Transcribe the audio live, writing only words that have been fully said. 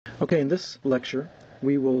Okay, in this lecture,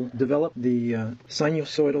 we will develop the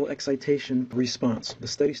sinusoidal excitation response, the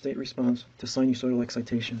steady-state response to sinusoidal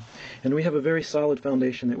excitation. And we have a very solid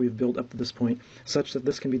foundation that we've built up to this point, such that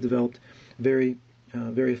this can be developed very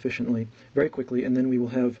efficiently, very quickly, and then we will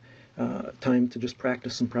have time to just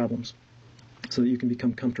practice some problems so that you can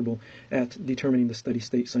become comfortable at determining the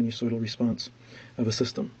steady-state sinusoidal response of a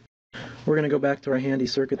system. We're going to go back to our handy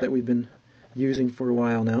circuit that we've been using for a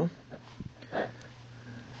while now.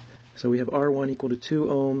 So we have R1 equal to 2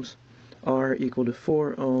 ohms, R equal to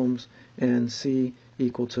 4 ohms, and C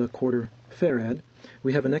equal to 1/4 farad.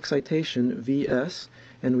 We have an excitation, Vs,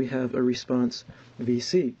 and we have a response,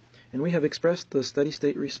 Vc. And we have expressed the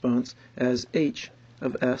steady-state response as H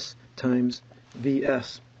of S times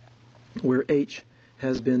Vs, where H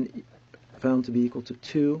has been found to be equal to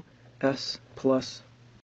 2S plus,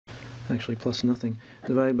 actually plus nothing,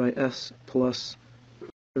 divided by S plus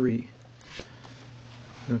 3.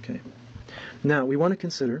 Okay. Now we now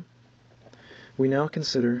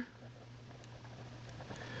consider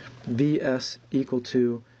Vs equal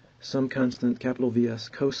to some constant, capital Vs,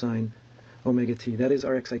 cosine omega t. That is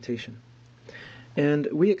our excitation. And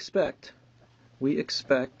we expect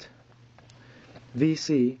Vc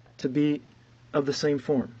to be of the same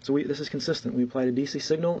form. So this is consistent. We apply a DC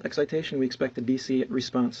signal excitation, we expect a DC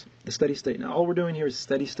response, the steady state. Now all we're doing here is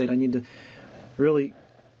steady state. I need to really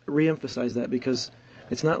re-emphasize that, because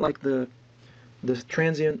it's not like the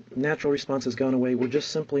transient natural response has gone away. We're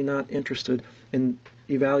just simply not interested in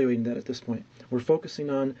evaluating that at this point. We're focusing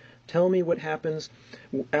on, tell me what happens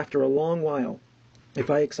after a long while if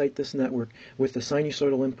I excite this network with the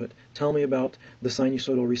sinusoidal input. Tell me about the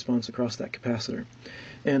sinusoidal response across that capacitor.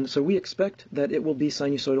 And so we expect that it will be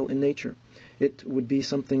sinusoidal in nature. It would be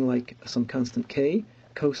something like some constant K,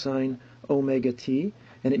 cosine omega t,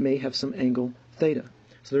 and it may have some angle theta.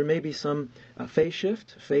 So there may be some phase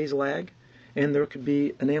shift, phase lag, and there could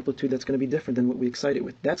be an amplitude that's going to be different than what we excite it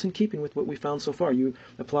with. That's in keeping with what we found so far. You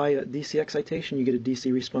apply a DC excitation, you get a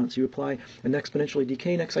DC response. You apply an exponentially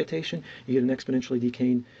decaying excitation, you get an exponentially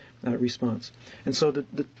decaying response. And so the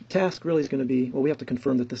task really is going to be, well, we have to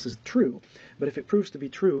confirm that this is true. But if it proves to be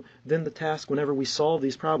true, then the task, whenever we solve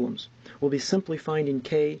these problems, will be simply finding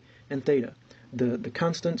K and theta. The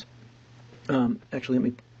constant,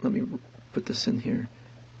 actually let me put this in here.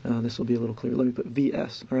 This will be a little clearer. Let me put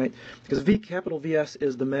Vs, all right? Because capital Vs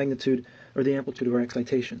is the magnitude or the amplitude of our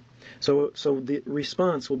excitation. So the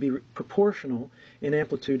response will be proportional in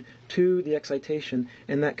amplitude to the excitation,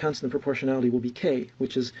 and that constant proportionality will be K,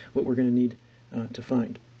 which is what we're going to need to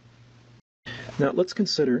find. Now let's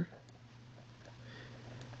consider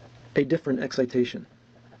a different excitation.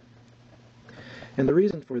 And the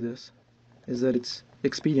reason for this is that it's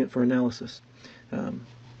expedient for analysis.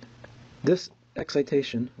 This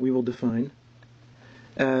excitation we will define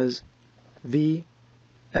as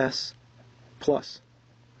Vs plus.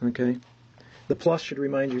 Okay, the plus should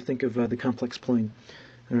remind you, think of the complex plane.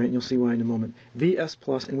 All right, and you'll see why in a moment. Vs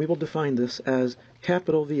plus, and we will define this as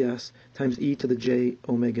capital Vs times e to the j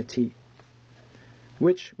omega t,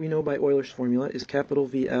 which we know by Euler's formula is capital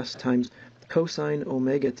Vs times cosine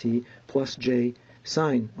omega t plus j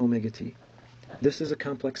sine omega t. This is a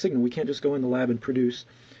complex signal. We can't just go in the lab and produce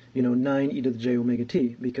 9 e to the j omega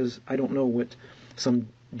t, because I don't know what some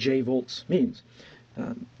j volts means.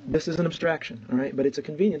 This is an abstraction, all right, but it's a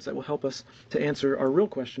convenience that will help us to answer our real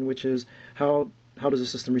question, which is how does a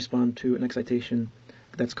system respond to an excitation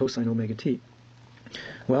that's cosine omega t?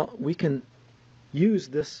 Well, we can use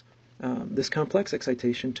this complex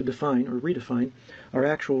excitation to define or redefine our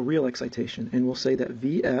actual real excitation, and we'll say that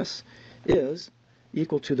Vs is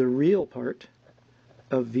equal to the real part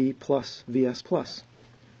of Vs plus.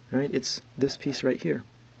 Right? It's this piece right here.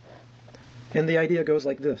 And the idea goes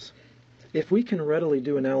like this. If we can readily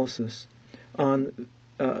do analysis on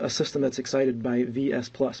a system that's excited by Vs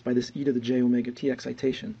plus, by this e to the j omega t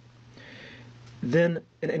excitation, then,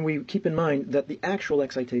 and we keep in mind that the actual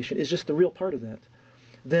excitation is just the real part of that,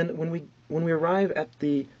 then when we arrive at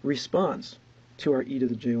the response to our e to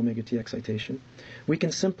the j omega t excitation, we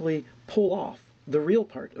can simply pull off the real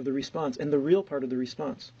part of the response, and the real part of the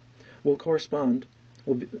response will correspond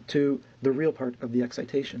to the real part of the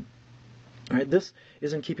excitation. All right, this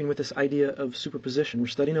is in keeping with this idea of superposition. We're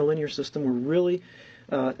studying a linear system. We're really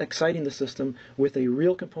exciting the system with a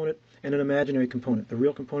real component and an imaginary component. The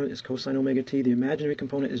real component is cosine omega t. The imaginary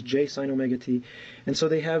component is j sine omega t. And so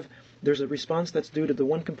they have there's a response that's due to the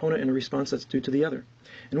one component and a response that's due to the other.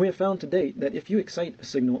 And we have found to date that if you excite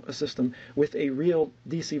a system with a real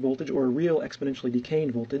DC voltage or a real exponentially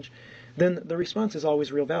decaying voltage, then the response is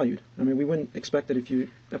always real valued. I mean, we wouldn't expect that if you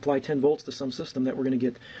apply 10 volts to some system that we're going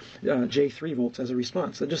to get J3 volts as a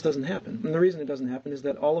response. That just doesn't happen. And the reason it doesn't happen is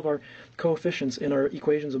that all of our coefficients in our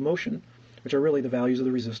equations of motion, which are really the values of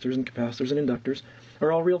the resistors and capacitors and inductors,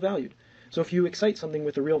 are all real valued. So if you excite something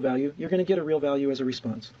with a real value, you're going to get a real value as a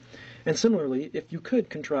response. And similarly, if you could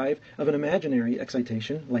contrive of an imaginary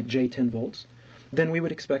excitation, like J10 volts, then we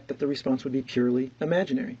would expect that the response would be purely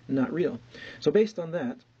imaginary, not real. So based on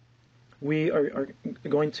that, we are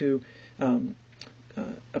going to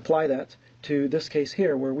apply that to this case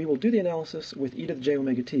here, where we will do the analysis with e to the j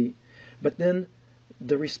omega t, but then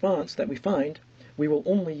the response that we find, we will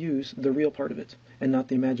only use the real part of it and not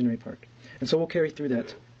the imaginary part. And so we'll carry through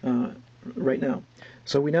that right now.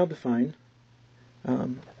 So we now define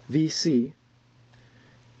Vc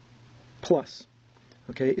plus,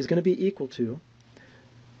 okay, is going to be equal to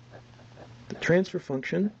the transfer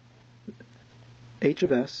function h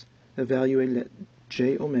of s evaluated at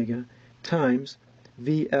j omega times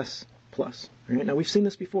Vs plus. All right? Now we've seen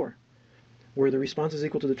this before, where the response is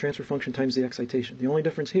equal to the transfer function times the excitation. The only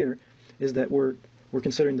difference here is that we're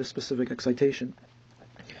considering this specific excitation.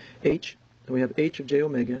 So we have h of j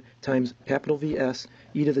omega times capital Vs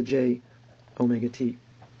e to the j omega t.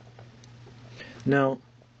 Now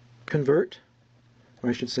convert, or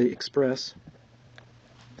I should say express,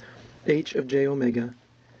 h of j omega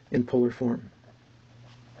in polar form.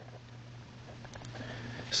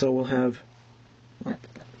 So we'll have,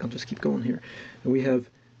 I'll just keep going here. We have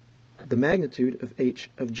the magnitude of h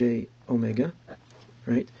of j omega,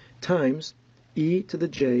 right, times e to the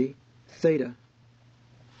j theta,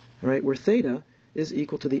 right, where theta is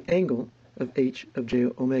equal to the angle of h of j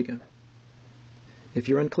omega. If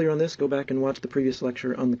you're unclear on this, go back and watch the previous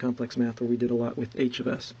lecture on the complex math where we did a lot with h of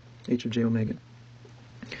s, h of j omega,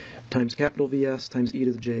 times capital Vs times e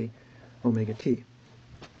to the j omega t.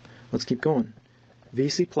 Let's keep going.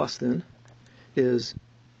 Vc plus then is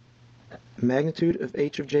magnitude of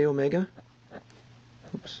h of j omega,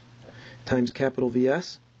 times capital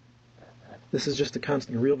Vs. This is just a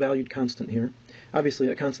constant, a real valued constant here. Obviously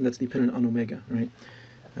a constant that's dependent on omega, right?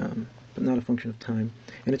 But not a function of time.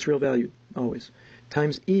 And it's real valued, always.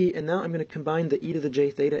 Times e, and now I'm going to combine the e to the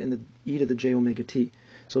j theta and the e to the j omega t.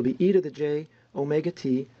 So it'll be e to the j omega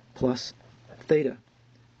t plus theta,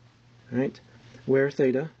 right? Where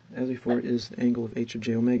theta, as before, is the angle of h of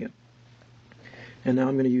j omega. And now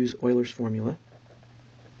I'm going to use Euler's formula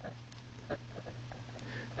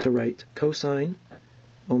to write cosine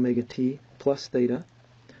omega t plus theta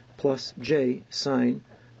plus j sine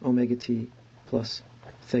omega t plus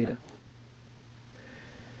theta.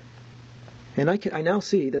 And I now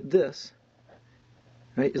see that this,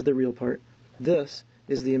 right, is the real part. This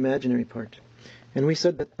is the imaginary part. And we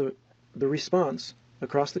said that the response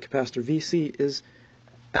across the capacitor, Vc, is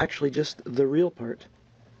actually just the real part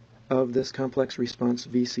of this complex response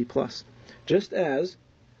Vc plus. Just as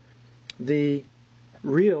the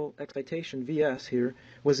real excitation, Vs here,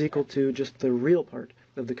 was equal to just the real part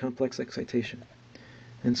of the complex excitation.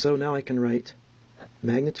 And so now I can write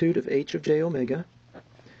magnitude of h of j omega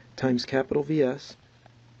times capital Vs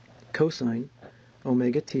cosine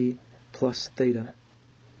omega t plus theta,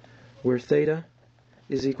 where theta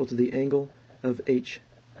is equal to the angle of h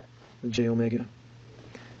of j omega.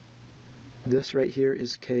 This right here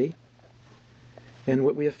is k. And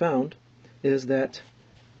what we have found is that,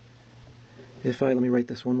 let me write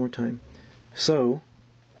this one more time. So,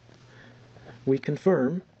 we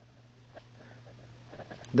confirm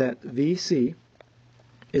that Vc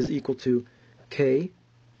is equal to k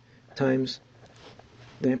times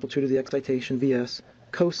the amplitude of the excitation, Vs,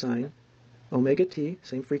 cosine omega t,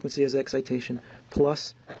 same frequency as excitation,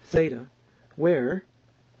 plus theta, where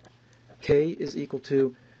k is equal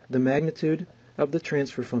to the magnitude of the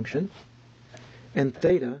transfer function, and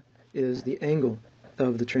theta is the angle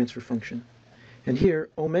of the transfer function. And here,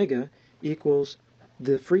 omega equals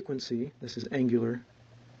the frequency, this is angular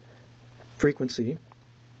frequency,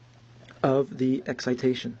 of the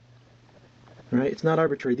excitation. Right? It's not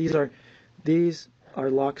arbitrary. These are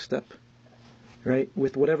lockstep, right,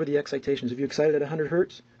 with whatever the excitation is. If you excite it at 100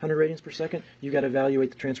 hertz, 100 radians per second, you've got to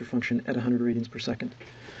evaluate the transfer function at 100 radians per second.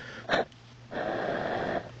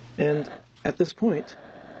 And at this point,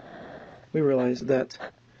 we realize that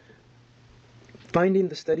finding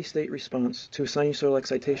the steady state response to a sinusoidal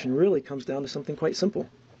excitation really comes down to something quite simple.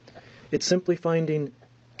 It's simply finding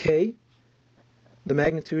k the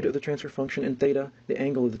magnitude of the transfer function, and theta, the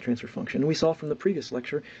angle of the transfer function. And we saw from the previous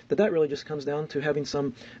lecture that that really just comes down to having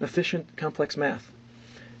some efficient complex math.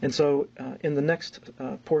 And so in the next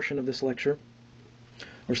portion of this lecture,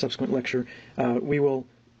 or subsequent lecture, we will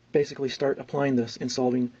basically start applying this in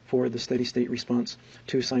solving for the steady state response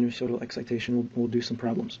to sinusoidal excitation. We'll do some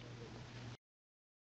problems.